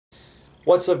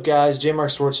What's up, guys? J.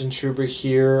 Mark Schwartzentruber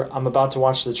here. I'm about to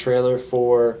watch the trailer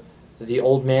for The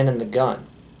Old Man and the Gun.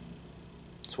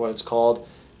 That's what it's called.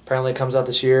 Apparently it comes out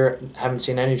this year. Haven't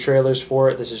seen any trailers for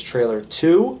it. This is trailer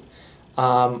 2.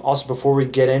 Also, before we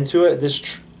get into it,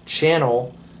 this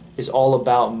channel is all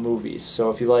about movies. So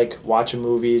if you like watching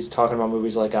movies, talking about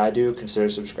movies like I do,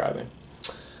 consider subscribing.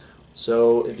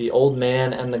 So, The Old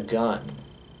Man and the Gun.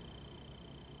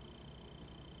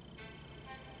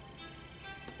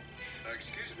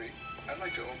 Excuse me, I'd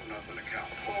like to open up an account.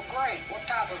 Well, great. What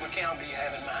type of account do you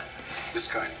have in mind? This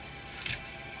kind.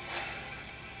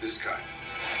 This kind.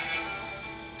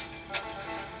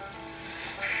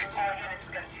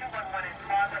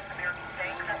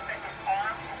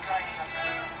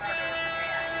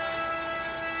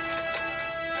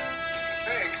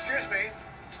 Hey, excuse me.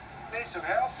 Need some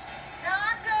help? No,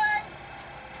 I'm good.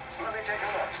 Let me take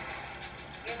a look.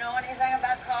 You know anything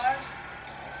about cars?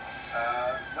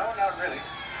 No, not really.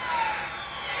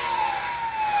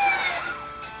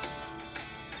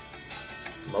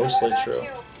 Mostly What about true.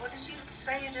 you? What did you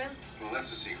say you do? Well,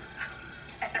 that's a secret.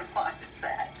 And what is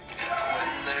that?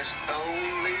 When there's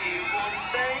only one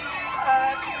thing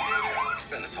I can do.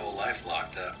 Spent his whole life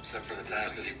locked up, except for the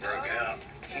times that he broke out.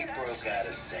 He broke out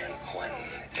of San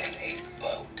Quentin in a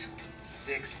boat.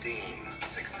 16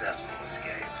 successful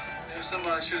escapes. If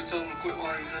somebody should have told him to quit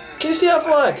while he was ahead. Casey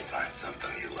Affleck! Find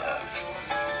something you love.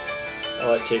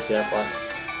 I like Casey Affleck.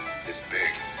 It's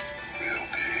big. Real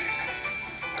big.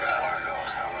 Brother knows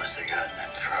how much they got in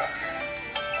that truck.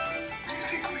 Do you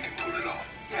think we can pull it off?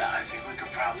 Yeah, I think we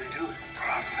could probably do it.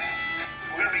 Probably.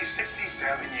 We're gonna be 67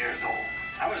 years old.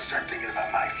 I'm gonna start thinking about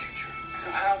my future.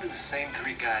 So how do the same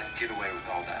three guys get away with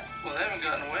all that? Well, they haven't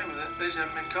gotten away with it. They just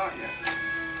haven't been caught yet.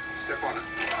 Step on it.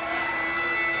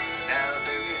 Now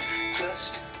there is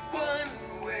just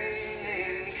one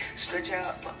way. Stretch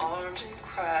out my arms and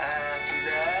cry through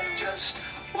that just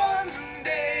one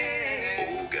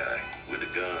day. Old guy with a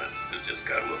gun is just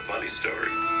kind of a funny story.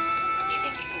 You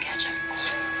think you can catch him?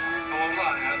 I won't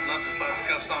lie. I'd love to slap the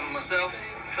cuffs on him myself.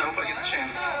 So I hope I get the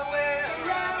chance. I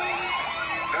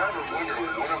ever wonder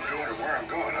what I'm doing or where I'm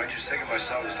going. I just think of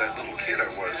myself as that little kid I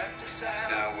was.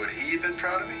 Now, would he have been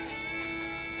proud of me?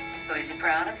 So is he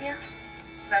proud of you?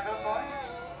 That little boy?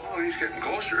 Oh, he's getting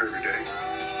closer every day.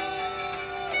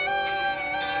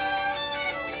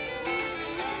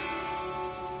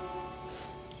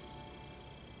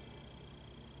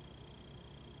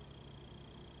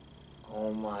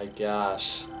 Oh my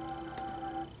gosh.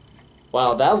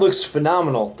 Wow, that looks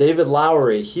phenomenal. David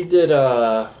Lowery, he did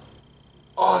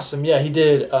awesome. Yeah, he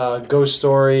did Ghost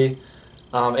Story,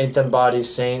 Ain't Them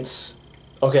Bodies Saints.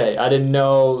 Okay, I didn't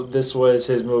know this was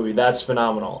his movie. That's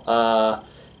phenomenal.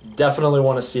 Definitely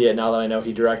want to see it now that I know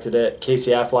he directed it. Casey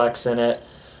Affleck's in it.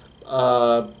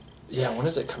 Yeah, when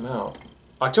does it come out?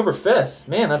 October 5th.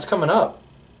 Man, that's coming up.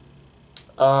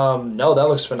 No, that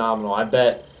looks phenomenal. I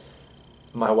bet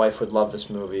my wife would love this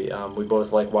movie. We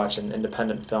both like watching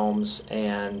independent films,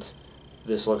 and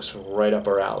this looks right up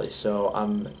our alley. So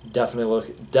I'm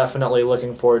definitely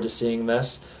looking forward to seeing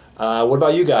this. What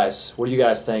about you guys? What do you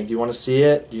guys think? Do you want to see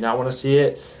it? Do you not want to see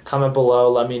it? Comment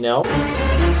below. Let me know.